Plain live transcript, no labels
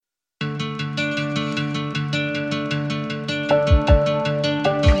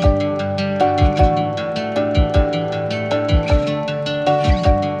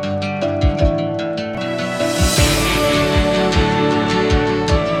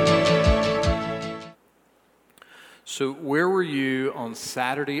So where were you on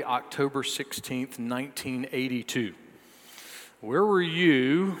Saturday, October 16th, 1982? Where were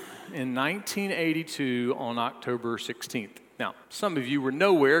you in 1982 on October 16th? Now, some of you were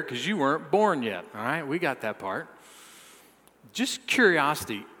nowhere because you weren't born yet, all right? We got that part. Just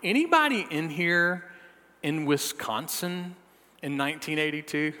curiosity, anybody in here in Wisconsin in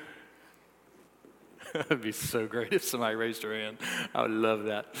 1982? That'd be so great if somebody raised their hand. I would love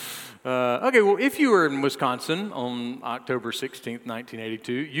that. Okay, well, if you were in Wisconsin on October 16th,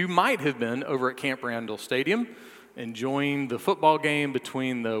 1982, you might have been over at Camp Randall Stadium enjoying the football game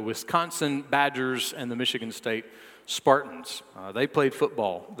between the Wisconsin Badgers and the Michigan State Spartans. They played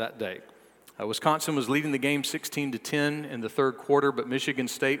football that day. Wisconsin was leading the game 16-10 in the third quarter, but Michigan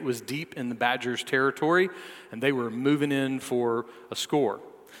State was deep in the Badgers' territory, and they were moving in for a score.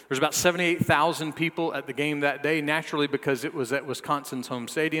 There's about 78,000 people at the game that day. Naturally, because it was at Wisconsin's home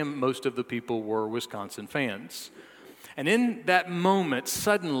stadium, most of the people were Wisconsin fans. And in that moment,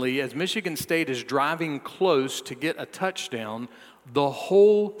 suddenly, as Michigan State is driving close to get a touchdown, the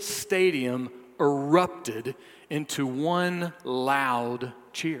whole stadium erupted into one loud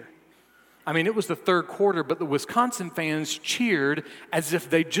cheer. I mean, it was the third quarter, but the Wisconsin fans cheered as if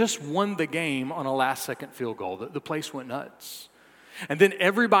they just won the game on a last-second field goal. The place went nuts. And then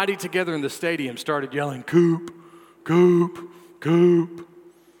everybody together in the stadium started yelling, "Coop, Coop, Coop."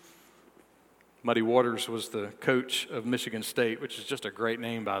 Muddy Waters was the coach of Michigan State, which is just a great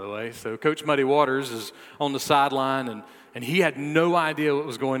name, by the way. So Coach Muddy Waters is on the sideline, and he had no idea what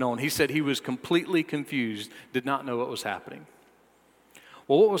was going on. He said he was completely confused, did not know what was happening.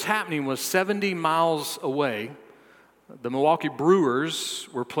 Well, what was happening was 70 miles away, the Milwaukee Brewers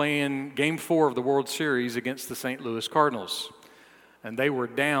were playing Game 4 of the World Series against the St. Louis Cardinals. And they were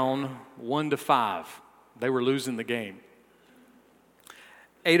down 1-5. They were losing the game.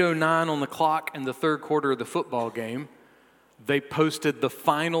 8:09 on the clock in the third quarter of the football game, they posted the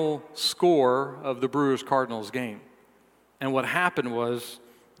final score of the Brewers-Cardinals game. And what happened was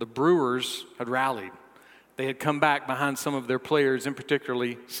the Brewers had rallied. They had come back behind some of their players, and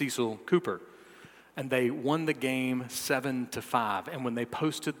particularly Cecil Cooper. And they won the game 7-5. And when they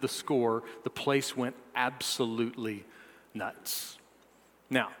posted the score, the place went absolutely nuts.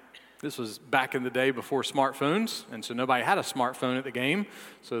 Now, this was back in the day before smartphones, and so nobody had a smartphone at the game.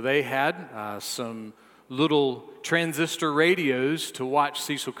 So they had some little transistor radios to watch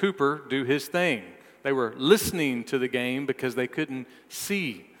Cecil Cooper do his thing. They were listening to the game because they couldn't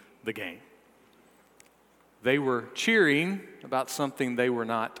see the game. They were cheering about something they were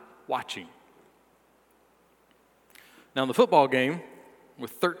not watching. Now, in the football game,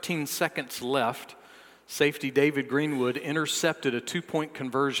 with 13 seconds left, safety David Greenwood intercepted a 2-point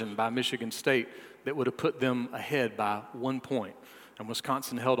conversion by Michigan State that would have put them ahead by 1 point. And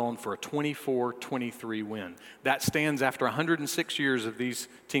Wisconsin held on for a 24-23 win. That stands after 106 years of these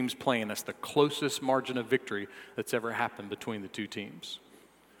teams playing. That's the closest margin of victory that's ever happened between the two teams.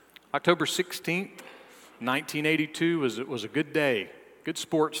 October 16th, 1982 was a good day, good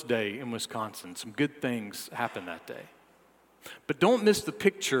sports day in Wisconsin. Some good things happened that day. But don't miss the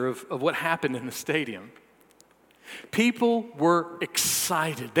picture of what happened in the stadium. People were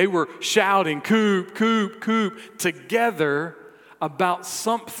excited. They were shouting, "Coop, Coop, Coop," together about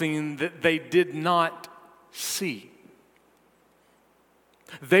something that they did not see.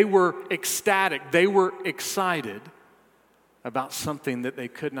 They were ecstatic. They were excited about something that they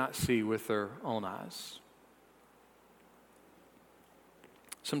could not see with their own eyes.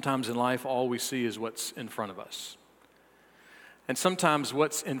 Sometimes in life, all we see is what's in front of us. And sometimes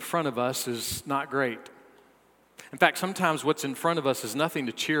what's in front of us is not great. In fact, sometimes what's in front of us is nothing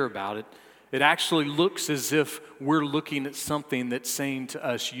to cheer about. It actually looks as if we're looking at something that's saying to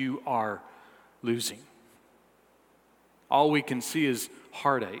us, "You are losing." All we can see is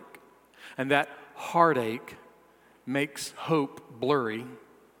heartache. And that heartache makes hope blurry,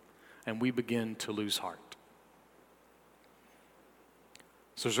 and we begin to lose heart.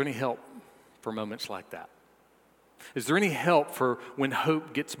 So is there any help for moments like that? Is there any help for when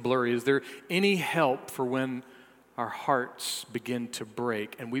hope gets blurry? Is there any help for when our hearts begin to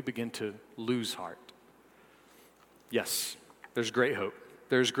break and we begin to lose heart? Yes, there's great hope.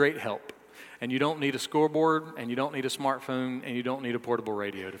 There's great help. And you don't need a scoreboard, and you don't need a smartphone, and you don't need a portable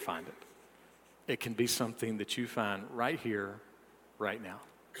radio to find it. It can be something that you find right here, right now.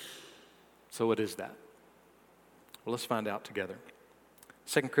 So what is that? Well, let's find out together.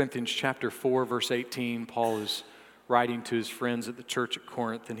 2 Corinthians chapter 4, verse 18, Paul is writing to his friends at the church at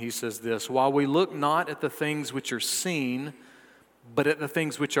Corinth, and he says this: "While we look not at the things which are seen, but at the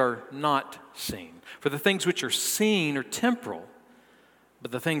things which are not seen. For the things which are seen are temporal,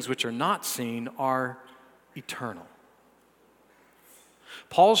 but the things which are not seen are eternal."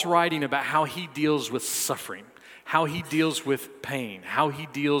 Paul's writing about how he deals with suffering, how he deals with pain, how he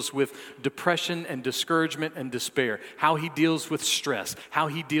deals with depression and discouragement and despair, how he deals with stress, how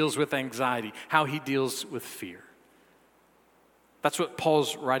he deals with anxiety, how he deals with fear. That's what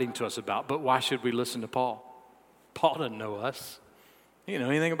Paul's writing to us about. But why should we listen to Paul? Paul doesn't know us. He doesn't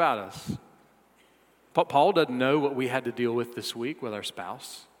know anything about us. Paul doesn't know what we had to deal with this week with our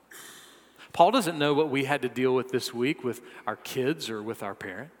spouse. Paul doesn't know what we had to deal with this week with our kids or with our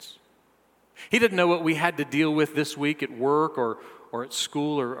parents. He didn't know what we had to deal with this week at work or at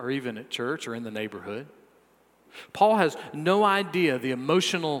school or even at church or in the neighborhood. Paul has no idea the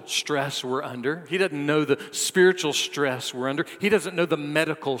emotional stress we're under. He doesn't know the spiritual stress we're under. He doesn't know the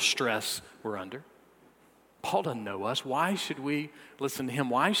medical stress we're under. Paul doesn't know us. Why should we listen to him?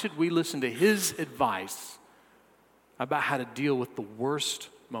 Why should we listen to his advice about how to deal with the worst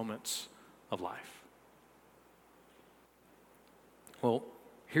moments of life? Well,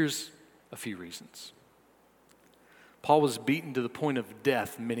 here's a few reasons. Paul was beaten to the point of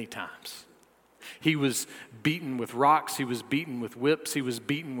death many times. He was beaten with rocks, he was beaten with whips, he was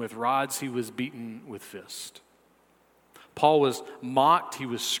beaten with rods, he was beaten with fists. Paul was mocked, he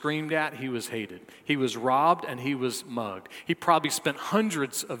was screamed at, he was hated. He was robbed and he was mugged. He probably spent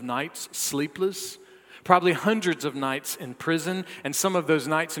hundreds of nights sleepless, probably hundreds of nights in prison, and some of those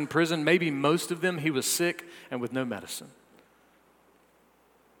nights in prison, maybe most of them, he was sick and with no medicine.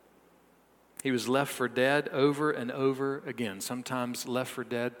 He was left for dead over and over again, sometimes left for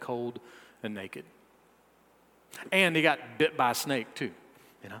dead, cold and naked. And he got bit by a snake too,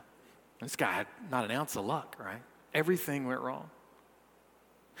 you know. This guy had not an ounce of luck, right? Everything went wrong.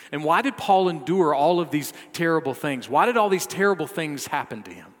 And why did Paul endure all of these terrible things? Why did all these terrible things happen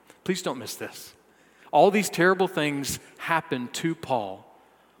to him? Please don't miss this. All these terrible things happened to Paul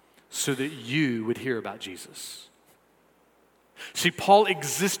so that you would hear about Jesus. See, Paul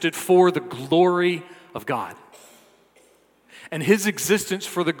existed for the glory of God. And his existence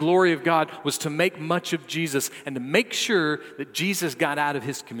for the glory of God was to make much of Jesus and to make sure that Jesus got out of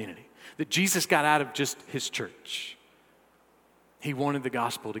his community, that Jesus got out of just his church. He wanted the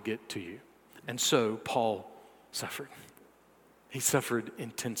gospel to get to you. And so Paul suffered. He suffered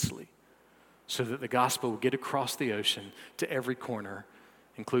intensely so that the gospel would get across the ocean to every corner,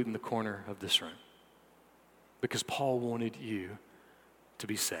 including the corner of this room. Because Paul wanted you to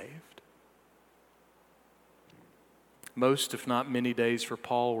be saved. Most, if not many days for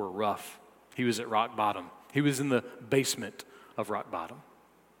Paul were rough. He was at rock bottom. He was in the basement of rock bottom.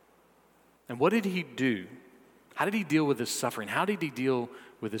 And what did he do? How did he deal with his suffering? How did he deal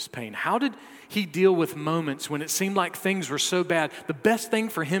with his pain? How did he deal with moments when it seemed like things were so bad? The best thing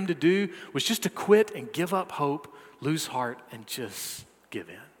for him to do was just to quit and give up hope, lose heart, and just give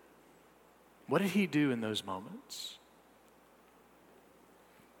in. What did he do in those moments?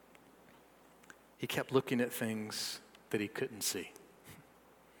 He kept looking at things that he couldn't see.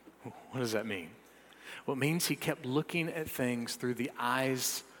 What does that mean? Well, it means he kept looking at things through the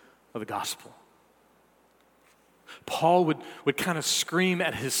eyes of the gospel. Paul would kind of scream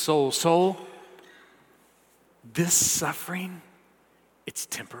at his soul, "Soul, this suffering, it's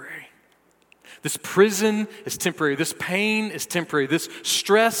temporary. This prison is temporary. This pain is temporary. This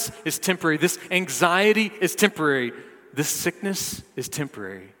stress is temporary. This anxiety is temporary. This sickness is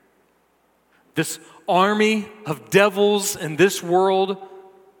temporary. This army of devils in this world,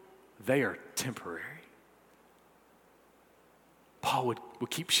 they are temporary." Paul would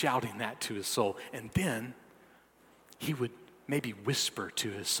keep shouting that to his soul. And then he would maybe whisper to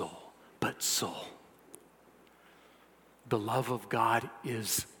his soul, "But soul, the love of God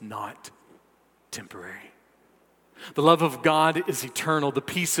is not temporary. The love of God is eternal. The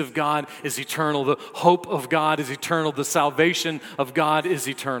peace of God is eternal. The hope of God is eternal. The salvation of God is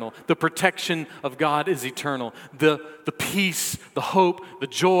eternal. The protection of God is eternal. The peace, the hope, the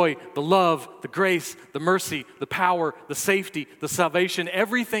joy, the love, the grace, the mercy, the power, the safety, the salvation,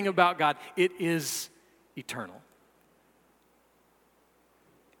 everything about God, it is eternal."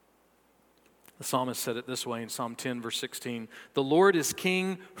 The psalmist said it this way in Psalm 10, verse 16, "The Lord is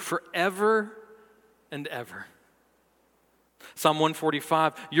king forever and ever." Psalm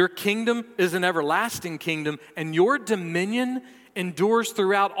 145, "Your kingdom is an everlasting kingdom, and your dominion endures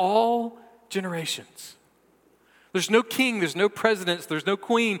throughout all generations." There's no king, there's no president, there's no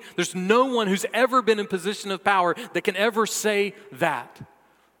queen, there's no one who's ever been in position of power that can ever say that.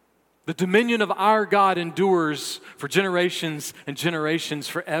 The dominion of our God endures for generations and generations,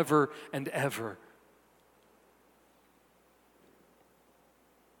 forever and ever.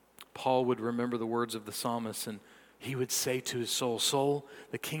 Paul would remember the words of the psalmist, and he would say to his soul, "Soul,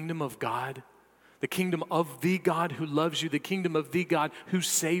 the kingdom of God, The kingdom of the God who loves you, the kingdom of the God who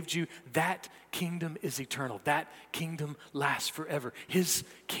saved you, that kingdom is eternal. That kingdom lasts forever. His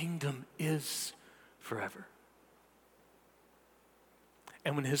kingdom is forever.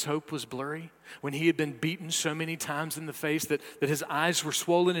 And when his hope was blurry, when he had been beaten so many times in the face that his eyes were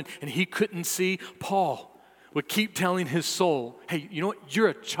swollen and he couldn't see, Paul would keep telling his soul, hey, you know what? You're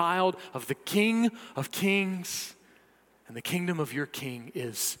a child of the King of Kings, and the kingdom of your King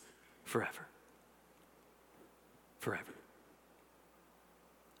is forever. Forever.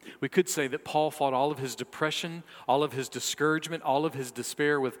 We could say that Paul fought all of his depression, all of his discouragement, all of his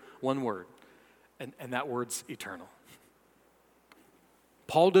despair with one word, and that word's eternal.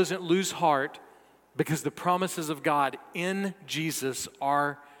 Paul doesn't lose heart because the promises of God in Jesus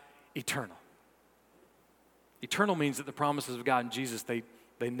are eternal. Eternal means that the promises of God in Jesus, they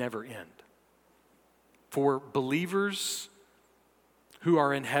never end. For believers who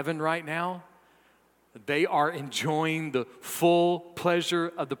are in heaven right now, they are enjoying the full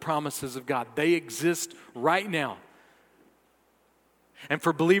pleasure of the promises of God. They exist right now. And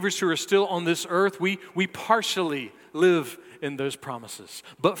for believers who are still on this earth, we partially live in those promises.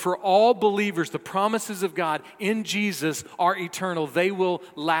 But for all believers, the promises of God in Jesus are eternal. They will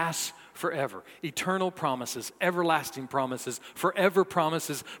last forever. Eternal promises, everlasting promises, forever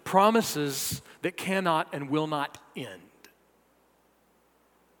promises, promises that cannot and will not end.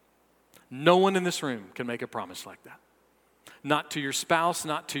 No one in this room can make a promise like that. Not to your spouse,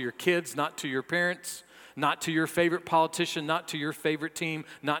 not to your kids, not to your parents, not to your favorite politician, not to your favorite team,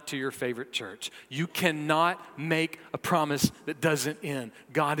 not to your favorite church. You cannot make a promise that doesn't end.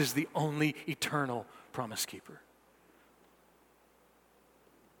 God is the only eternal promise keeper.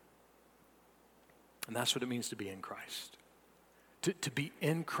 And that's what it means to be in Christ. To be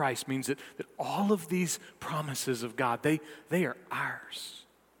in Christ means that all of these promises of God, they are ours.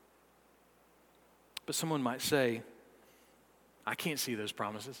 But someone might say, I can't see those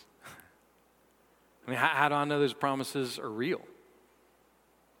promises. I mean, how do I know those promises are real?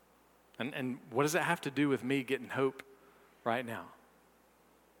 And what does that have to do with me getting hope right now?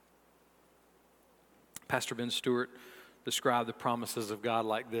 Pastor Ben Stewart described the promises of God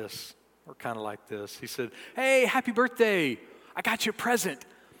like this, or kind of like this. He said, hey, happy birthday. I got you a present,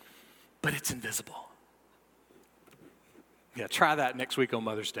 but it's invisible. Yeah, try that next week on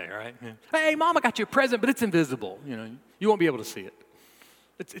Mother's Day, all right? Yeah. Hey, Mom, I got you a present, but it's invisible. You know, you won't be able to see it.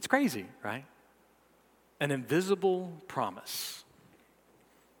 It's crazy, right? An invisible promise.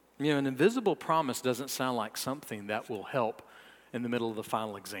 You know, an invisible promise doesn't sound like something that will help in the middle of the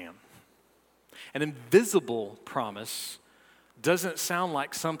final exam. An invisible promise doesn't sound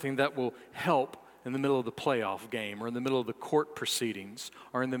like something that will help in the middle of the playoff game or in the middle of the court proceedings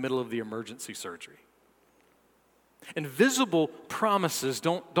or in the middle of the emergency surgery. Invisible promises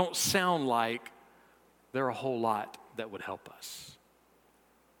don't sound like they're a whole lot that would help us.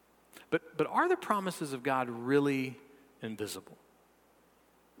 But are the promises of God really invisible?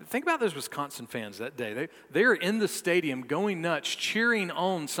 Think about those Wisconsin fans that day. They're in the stadium going nuts, cheering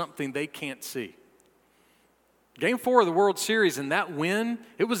on something they can't see. Game 4 of the World Series, and that win,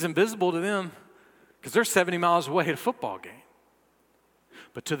 it was invisible to them because they're 70 miles away at a football game.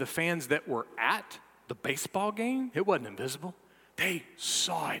 But to the fans that were at the baseball game, it wasn't invisible. They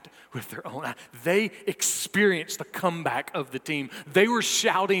saw it with their own eyes. They experienced the comeback of the team. They were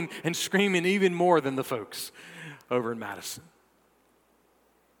shouting and screaming even more than the folks over in Madison.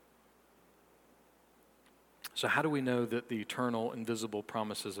 So how do we know that the eternal, invisible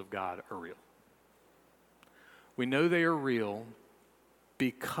promises of God are real? We know they are real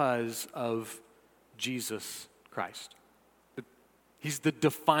because of Jesus Christ. He's the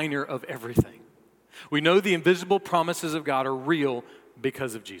definer of everything. We know the invisible promises of God are real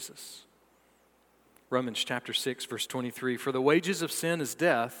because of Jesus. Romans chapter 6, verse 23, for the wages of sin is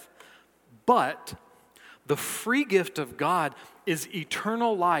death, but the free gift of God is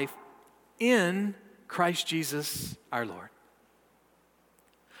eternal life in Christ Jesus our Lord.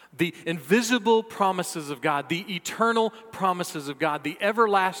 The invisible promises of God, the eternal promises of God, the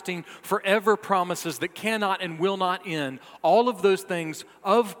everlasting, forever promises that cannot and will not end, all of those things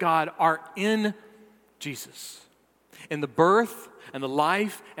of God are in Jesus. In the birth and the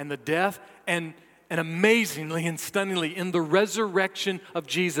life and the death and amazingly and stunningly in the resurrection of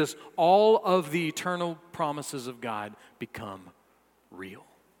Jesus, all of the eternal promises of God become real.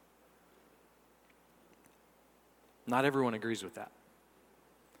 Not everyone agrees with that.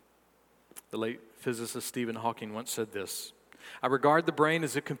 The late physicist Stephen Hawking once said this, I regard the brain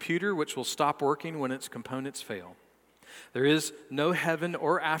as a computer which will stop working when its components fail. There is no heaven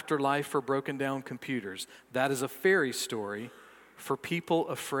or afterlife for broken down computers. That is a fairy story for people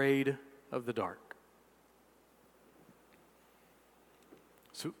afraid of the dark.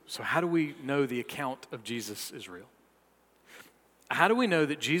 So how do we know the account of Jesus is real? How do we know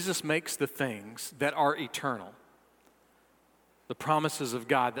that Jesus makes the things that are eternal, the promises of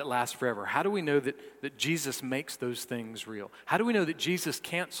God that last forever? How do we know that Jesus makes those things real? How do we know that Jesus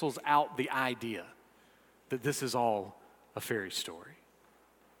cancels out the idea that this is all a fairy story?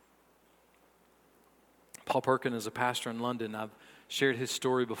 Paul Perkin is a pastor in London. I've shared his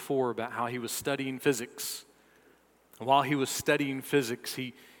story before about how he was studying physics. And while he was studying physics,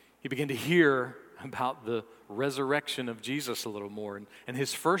 he began to hear about the resurrection of Jesus a little more. And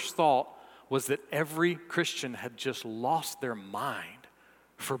his first thought was that every Christian had just lost their mind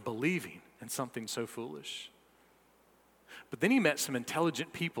for believing in something so foolish. But then he met some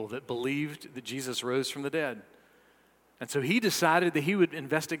intelligent people that believed that Jesus rose from the dead. And so he decided that he would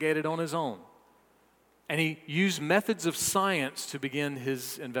investigate it on his own. And he used methods of science to begin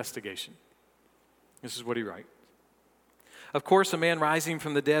his investigation. This is what he writes. Of course, a man rising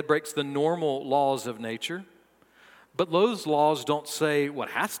from the dead breaks the normal laws of nature, but those laws don't say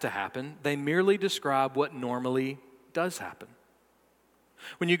what has to happen. They merely describe what normally does happen.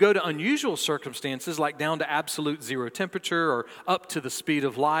 When you go to unusual circumstances, like down to absolute zero temperature or up to the speed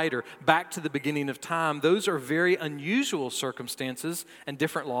of light or back to the beginning of time, those are very unusual circumstances and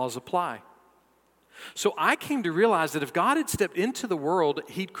different laws apply. So I came to realize that if God had stepped into the world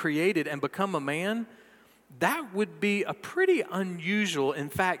He'd created and become a man, that would be a pretty unusual, in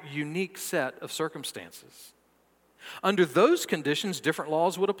fact, unique set of circumstances. Under those conditions, different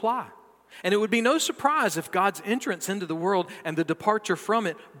laws would apply. And it would be no surprise if God's entrance into the world and the departure from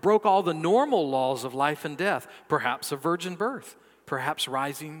it broke all the normal laws of life and death, perhaps a virgin birth, perhaps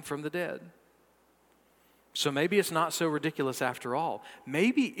rising from the dead. So maybe it's not so ridiculous after all.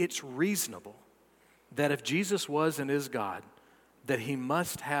 Maybe it's reasonable that if Jesus was and is God, that He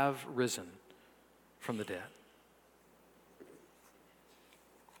must have risen from the dead.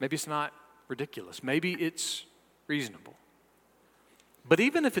 Maybe it's not ridiculous. Maybe it's reasonable. But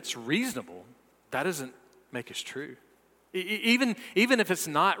even if it's reasonable, that doesn't make us true. Even if it's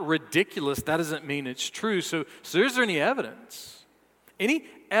not ridiculous, that doesn't mean it's true. So is there any evidence? Any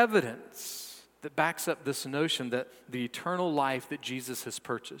evidence that backs up this notion that the eternal life that Jesus has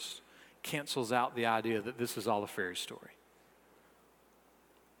purchased cancels out the idea that this is all a fairy story?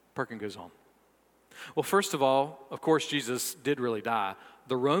 Perkin goes on. Well, first of all, of course, Jesus did really die.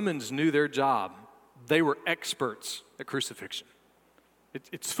 The Romans knew their job. They were experts at crucifixion.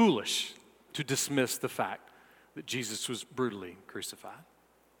 It's foolish to dismiss the fact that Jesus was brutally crucified.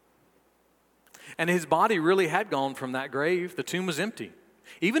 And His body really had gone from that grave. The tomb was empty.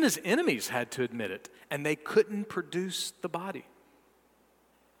 Even His enemies had to admit it, and they couldn't produce the body.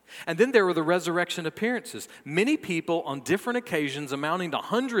 And then there were the resurrection appearances. Many people on different occasions, amounting to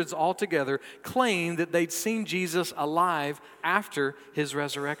hundreds altogether, claimed that they'd seen Jesus alive after His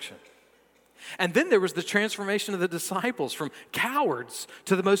resurrection. And then there was the transformation of the disciples from cowards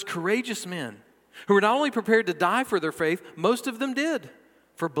to the most courageous men who were not only prepared to die for their faith, most of them did,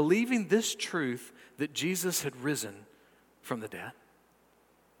 for believing this truth that Jesus had risen from the dead.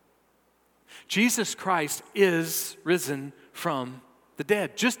 Jesus Christ is risen from the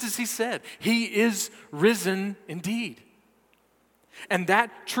dead, just as He said. He is risen indeed. And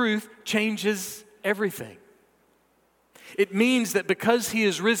that truth changes everything. It means that because He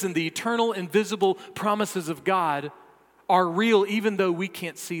is risen, the eternal, invisible promises of God are real even though we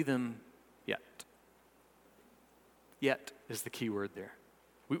can't see them yet. Yet is the key word there.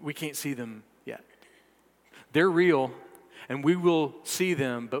 We can't see them yet. They're real, and we will see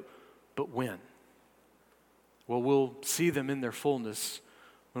them, but when? Well, we'll see them in their fullness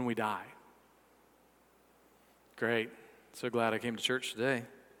when we die. Great. So glad I came to church today.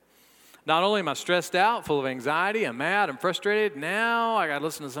 Not only am I stressed out, full of anxiety, I'm mad, I'm frustrated. Now I got to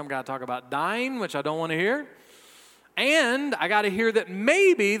listen to some guy talk about dying, which I don't want to hear. And I got to hear that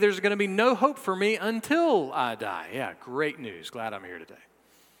maybe there's going to be no hope for me until I die. Yeah, great news. Glad I'm here today.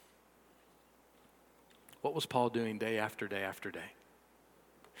 What was Paul doing day after day after day?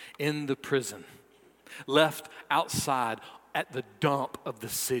 In the prison, left outside at the dump of the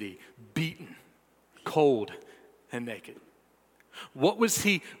city, beaten, cold, and naked. What was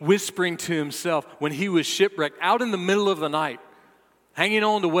he whispering to himself when he was shipwrecked out in the middle of the night, hanging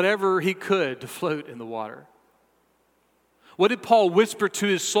on to whatever he could to float in the water? What did Paul whisper to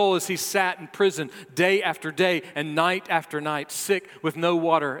his soul as he sat in prison day after day and night after night, sick with no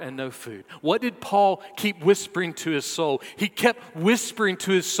water and no food? What did Paul keep whispering to his soul? He kept whispering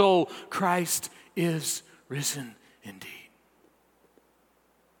to his soul, Christ is risen indeed.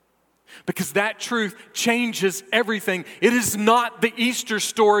 Because that truth changes everything. It is not the Easter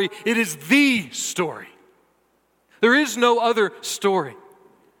story, it is the story. There is no other story.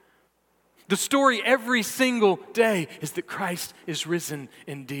 The story every single day is that Christ is risen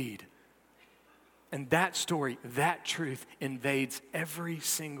indeed. And that story, that truth invades every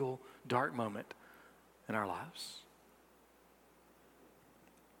single dark moment in our lives.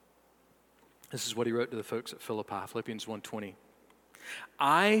 This is what he wrote to the folks at Philippi, Philippians 1:20.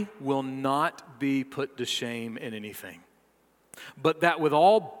 I will not be put to shame in anything, but that with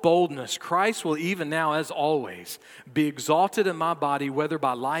all boldness Christ will even now, as always, be exalted in my body, whether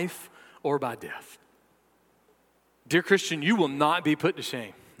by life or by death. Dear Christian, you will not be put to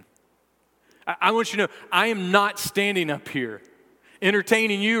shame. I want you to know, I am not standing up here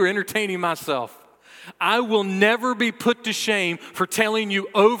entertaining you or entertaining myself. I will never be put to shame for telling you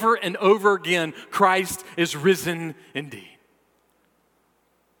over and over again, Christ is risen indeed.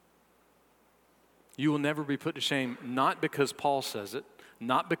 You will never be put to shame, not because Paul says it,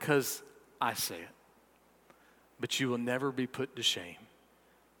 not because I say it, but you will never be put to shame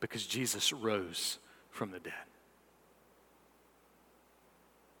because Jesus rose from the dead.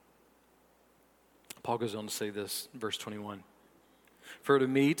 Paul goes on to say this, verse 21. For to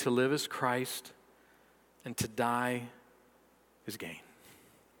me to live is Christ, and to die is gain.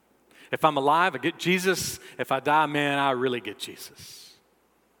 If I'm alive, I get Jesus. If I die, man, I really get Jesus.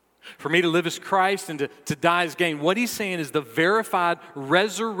 For me to live is Christ, and to die is gain. What he's saying is the verified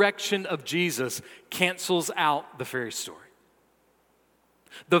resurrection of Jesus cancels out the fairy story.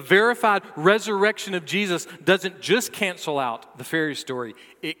 The verified resurrection of Jesus doesn't just cancel out the fairy story,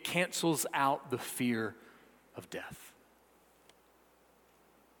 it cancels out the fear of death.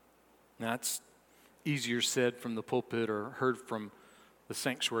 Now, that's easier said from the pulpit or heard from the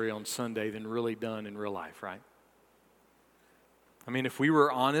sanctuary on Sunday than really done in real life, right? I mean, if we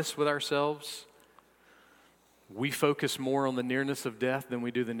were honest with ourselves, we focus more on the nearness of death than we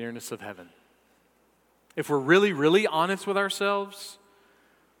do the nearness of heaven. If we're really, really honest with ourselves,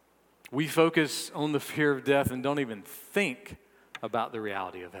 we focus on the fear of death and don't even think about the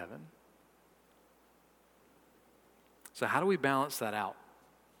reality of heaven. So how do we balance that out?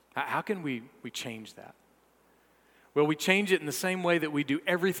 How can we change that? Well, we change it in the same way that we do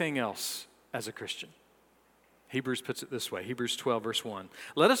everything else as a Christian. Hebrews puts it this way, Hebrews 12, verse 1.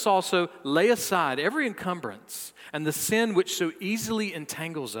 Let us also lay aside every encumbrance and the sin which so easily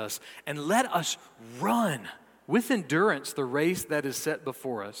entangles us, and let us run with endurance the race that is set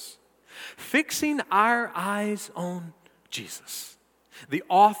before us, fixing our eyes on Jesus, the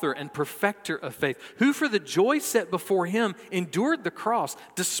author and perfecter of faith, who for the joy set before him endured the cross,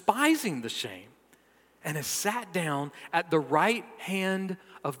 despising the shame, and has sat down at the right hand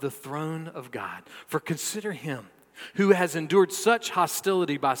of the throne of God. For consider him who has endured such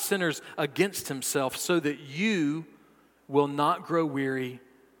hostility by sinners against himself, so that you will not grow weary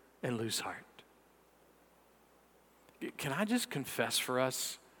and lose heart. Can I just confess for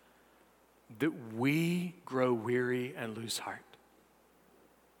us that we grow weary and lose heart?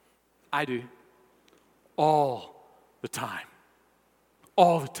 I do. All the time.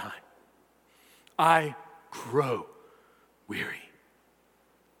 All the time. I grow weary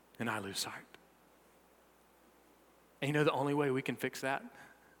and I lose heart. And you know the only way we can fix that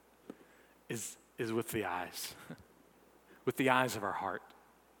is with the eyes. With the eyes of our heart.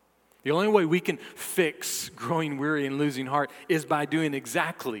 The only way we can fix growing weary and losing heart is by doing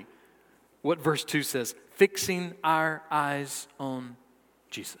exactly what verse 2 says, fixing our eyes on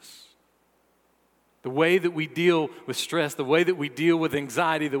Jesus. The way that we deal with stress, the way that we deal with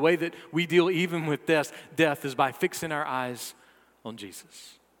anxiety, the way that we deal even with death is by fixing our eyes on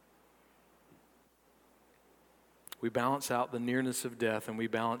Jesus. We balance out the nearness of death and we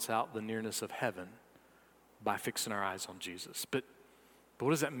balance out the nearness of heaven by fixing our eyes on Jesus. But what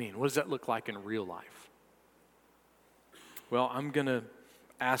does that mean? What does that look like in real life? Well, I'm going to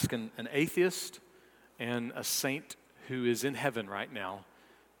ask an atheist and a saint who is in heaven right now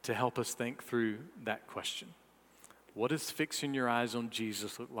to help us think through that question. What does fixing your eyes on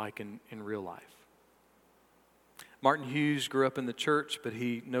Jesus look like in real life? Martin Hughes grew up in the church, but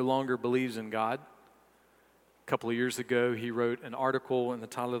he no longer believes in God. A couple of years ago, he wrote an article, and the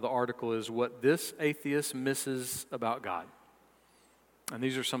title of the article is What This Atheist Misses About God. And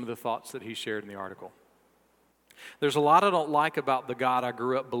these are some of the thoughts that he shared in the article. There's a lot I don't like about the God I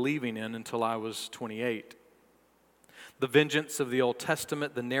grew up believing in until I was 28. The vengeance of the Old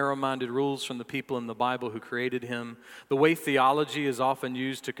Testament, the narrow-minded rules from the people in the Bible who created him, the way theology is often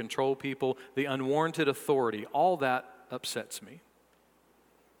used to control people, the unwarranted authority, all that upsets me.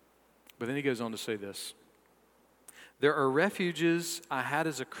 But then he goes on to say this. There are refuges I had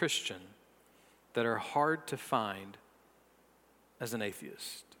as a Christian that are hard to find as an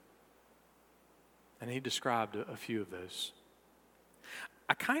atheist. And he described a few of those.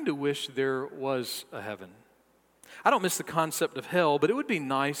 I kind of wish there was a heaven. I don't miss the concept of hell, but it would be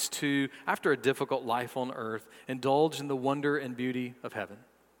nice to, after a difficult life on earth, indulge in the wonder and beauty of heaven.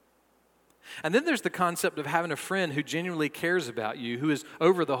 And then there's the concept of having a friend who genuinely cares about you, who is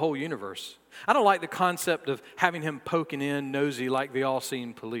over the whole universe. I don't like the concept of having him poking in, nosy like the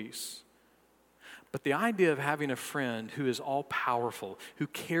all-seeing police. But the idea of having a friend who is all-powerful, who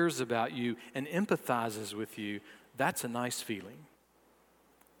cares about you and empathizes with you, that's a nice feeling.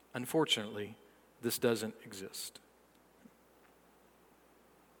 Unfortunately, this doesn't exist.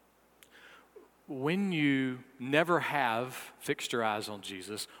 When you never have fixed your eyes on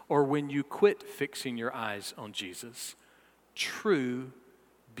Jesus, or when you quit fixing your eyes on Jesus, true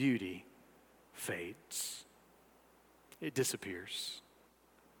beauty fades. It disappears.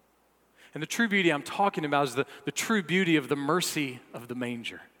 And the true beauty I'm talking about is the true beauty of the mercy of the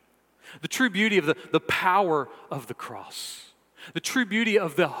manger, the true beauty of the power of the cross, the true beauty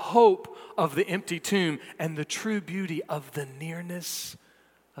of the hope of the empty tomb, and the true beauty of the nearness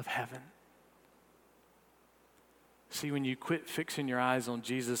of heaven. See, when you quit fixing your eyes on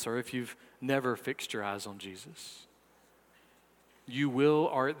Jesus, or if you've never fixed your eyes on Jesus, you will,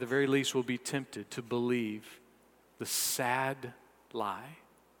 or at the very least will be tempted to believe the sad lie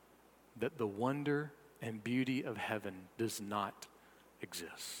that the wonder and beauty of heaven does not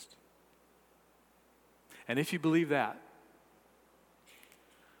exist. And if you believe that,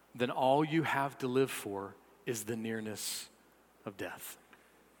 then all you have to live for is the nearness of death.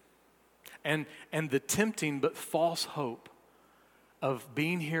 And the tempting but false hope of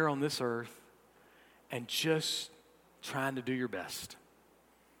being here on this earth and just trying to do your best.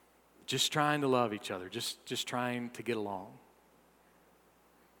 Just trying to love each other. Just trying to get along.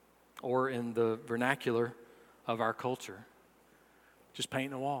 Or in the vernacular of our culture, just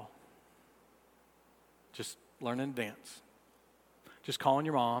painting a wall. Just learning to dance. Just calling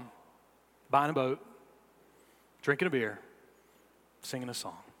your mom, buying a boat, drinking a beer, singing a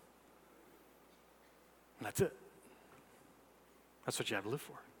song. And that's it. That's what you have to live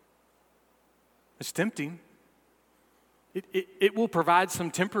for. It's tempting. It will provide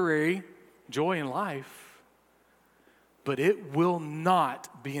some temporary joy in life, but it will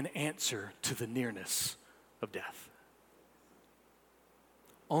not be an answer to the nearness of death.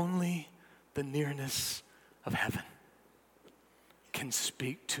 Only the nearness of heaven can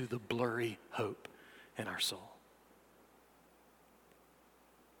speak to the blurry hope in our soul.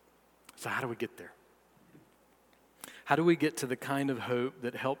 So how do we get there? How do we get to the kind of hope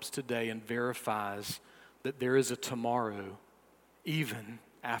that helps today and verifies that there is a tomorrow even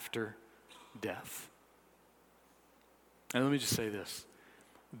after death? And let me just say this.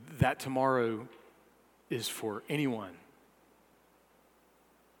 That tomorrow is for anyone.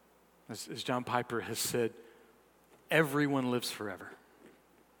 As John Piper has said, everyone lives forever.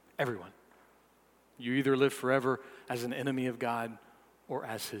 Everyone. You either live forever as an enemy of God or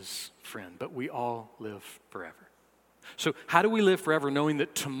as his friend, but we all live forever. So how do we live forever knowing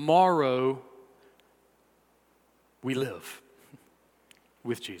that tomorrow we live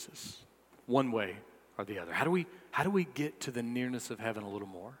with Jesus, one way or the other? How do we get to the nearness of heaven a little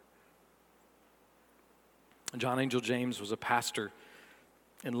more? John Angel James was a pastor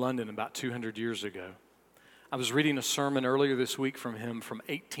in London about 200 years ago. I was reading a sermon earlier this week from him from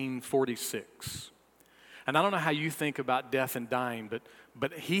 1846. And I don't know how you think about death and dying,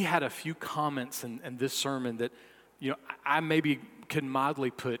 but he had a few comments in this sermon that, I maybe can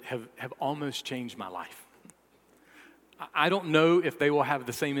mildly put have almost changed my life. I don't know if they will have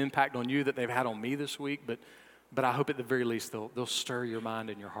the same impact on you that they've had on me this week, but I hope at the very least they'll stir your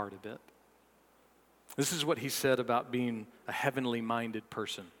mind and your heart a bit. This is what he said about being a heavenly minded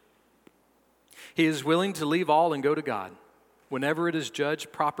person. He is willing to leave all and go to God whenever it is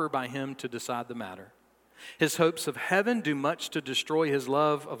judged proper by him to decide the matter. His hopes of heaven do much to destroy his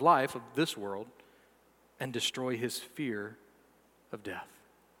love of life, of this world, and destroy his fear of death.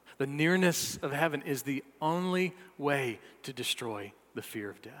 The nearness of heaven is the only way to destroy the fear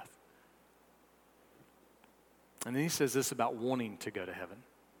of death. And then he says this about wanting to go to heaven.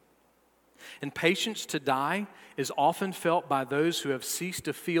 Impatience to die is often felt by those who have ceased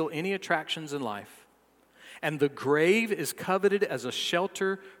to feel any attractions in life, and the grave is coveted as a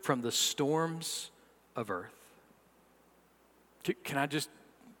shelter from the storms of earth. Can I just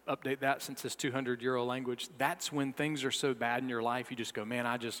update that since it's 200-year-old language? That's when things are so bad in your life, you just go, man,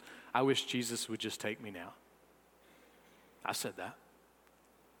 I wish Jesus would just take me now. I said that.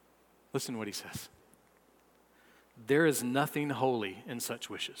 Listen to what he says. There is nothing holy in such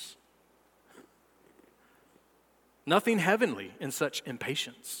wishes. Nothing heavenly in such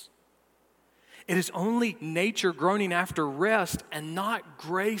impatience. It is only nature groaning after rest and not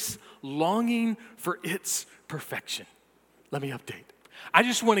grace longing for its perfection. Let me update. I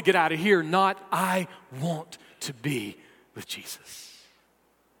just want to get out of here, not I want to be with Jesus.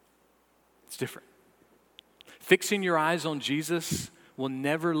 It's different. Fixing your eyes on Jesus will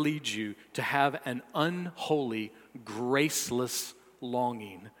never lead you to have an unholy, graceless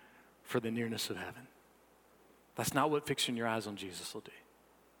longing for the nearness of heaven. That's not what fixing your eyes on Jesus will do.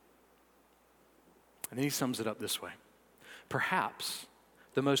 And then he sums it up this way. Perhaps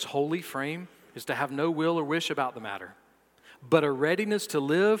the most holy frame is to have no will or wish about the matter, but a readiness to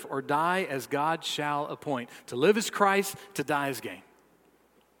live or die as God shall appoint. To live is Christ, to die is gain.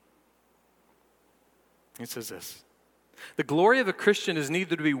 It says this: the glory of a Christian is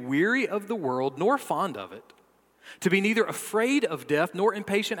neither to be weary of the world nor fond of it, to be neither afraid of death nor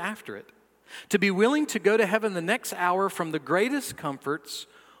impatient after it, to be willing to go to heaven the next hour from the greatest comforts,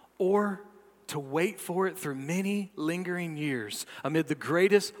 or to wait for it through many lingering years amid the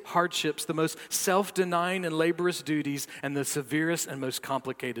greatest hardships, the most self-denying and laborious duties, and the severest and most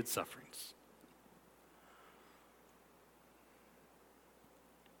complicated sufferings.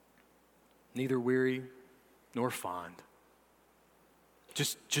 Neither weary nor fond.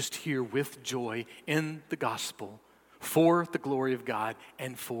 Just here with joy in the gospel for the glory of God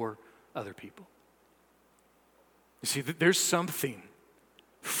and for other people. You see, there's something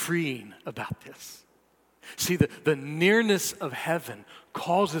freeing about this. See, the nearness of heaven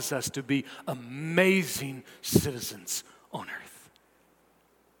causes us to be amazing citizens on earth.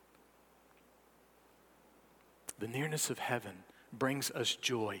 The nearness of heaven brings us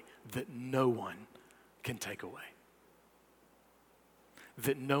joy that no one can take away,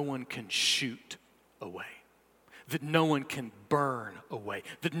 that no one can shoot away, that no one can burn away,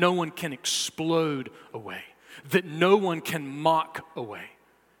 that no one can explode away, that no one can mock away.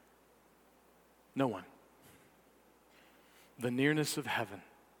 No one. The nearness of heaven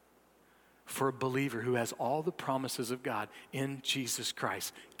for a believer who has all the promises of God in Jesus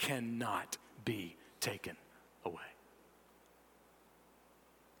Christ cannot be taken away.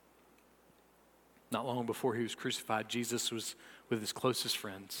 Not long before he was crucified, Jesus was with his closest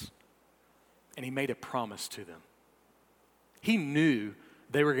friends, and he made a promise to them. He knew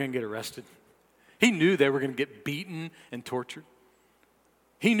they were going to get arrested. He knew they were going to get beaten and tortured.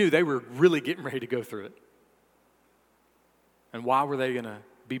 He knew they were really getting ready to go through it. And why were they going to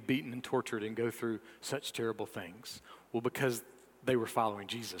be beaten and tortured and go through such terrible things? Well, because they were following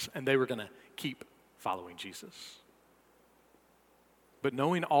Jesus, and they were going to keep following Jesus. But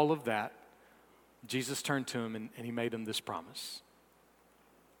knowing all of that, Jesus turned to him and he made him this promise.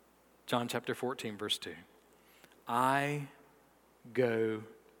 John chapter 14, verse 2. I go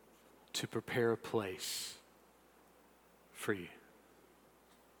to prepare a place for you.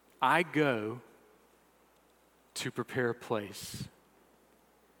 I go to prepare a place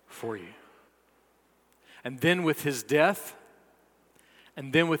for you. And then with his death,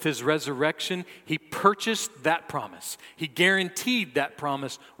 and then with his resurrection, he purchased that promise. He guaranteed that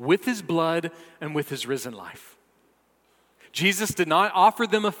promise with his blood and with his risen life. Jesus did not offer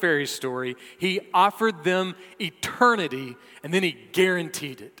them a fairy story. He offered them eternity, and then he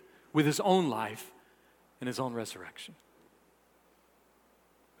guaranteed it with his own life and his own resurrection.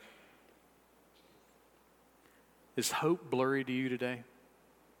 Is hope blurry to you today?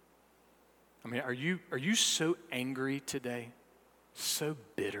 I mean, are you so angry today? So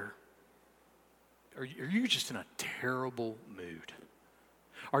bitter? Are you just in a terrible mood?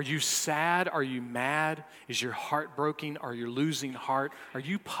 Are you sad? Are you mad? Is your heart broken? Are you losing heart? Are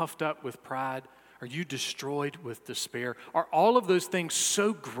you puffed up with pride? Are you destroyed with despair? Are all of those things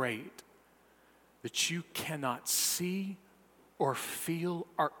so great that you cannot see or feel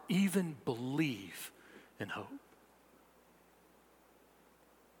or even believe in hope?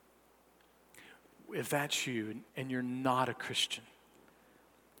 If that's you and you're not a Christian,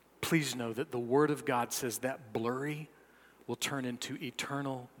 please know that the Word of God says that blurry will turn into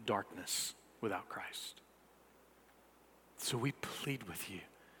eternal darkness without Christ. So we plead with you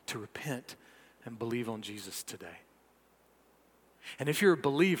to repent and believe on Jesus today. And if you're a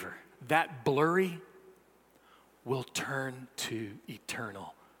believer, that blurry will turn to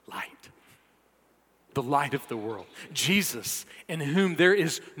eternal light. The light of the world. Jesus, in whom there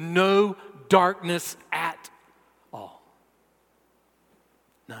is no darkness at all.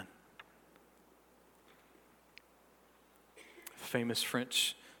 None. Famous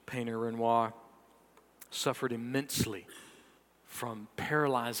French painter Renoir suffered immensely from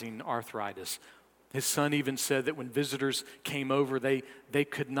paralyzing arthritis. His son even said that when visitors came over, they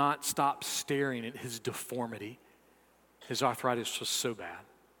could not stop staring at his deformity. His arthritis was so bad.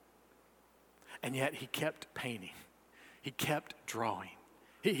 And yet he kept painting. He kept drawing.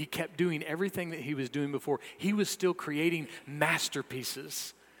 He kept doing everything that he was doing before. He was still creating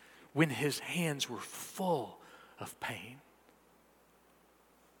masterpieces when his hands were full of pain.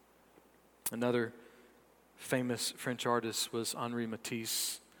 Another famous French artist was Henri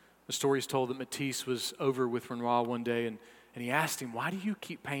Matisse. The story is told that Matisse was over with Renoir one day, and he asked him, "Why do you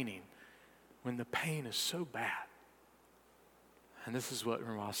keep painting when the pain is so bad?" And this is what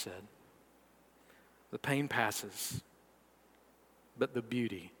Renoir said: "The pain passes, but the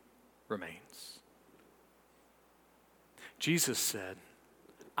beauty remains." Jesus said,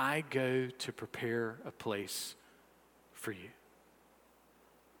 "I go to prepare a place for you."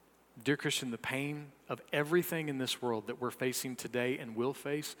 Dear Christian, the pain of everything in this world that we're facing today and will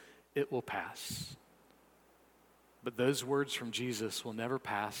face, it will pass. But those words from Jesus will never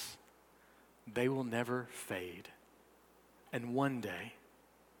pass. They will never fade. And one day,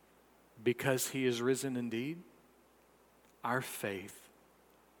 because he is risen indeed, our faith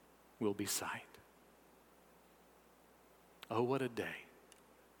will be sight. Oh, what a day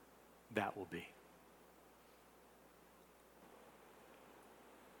that will be.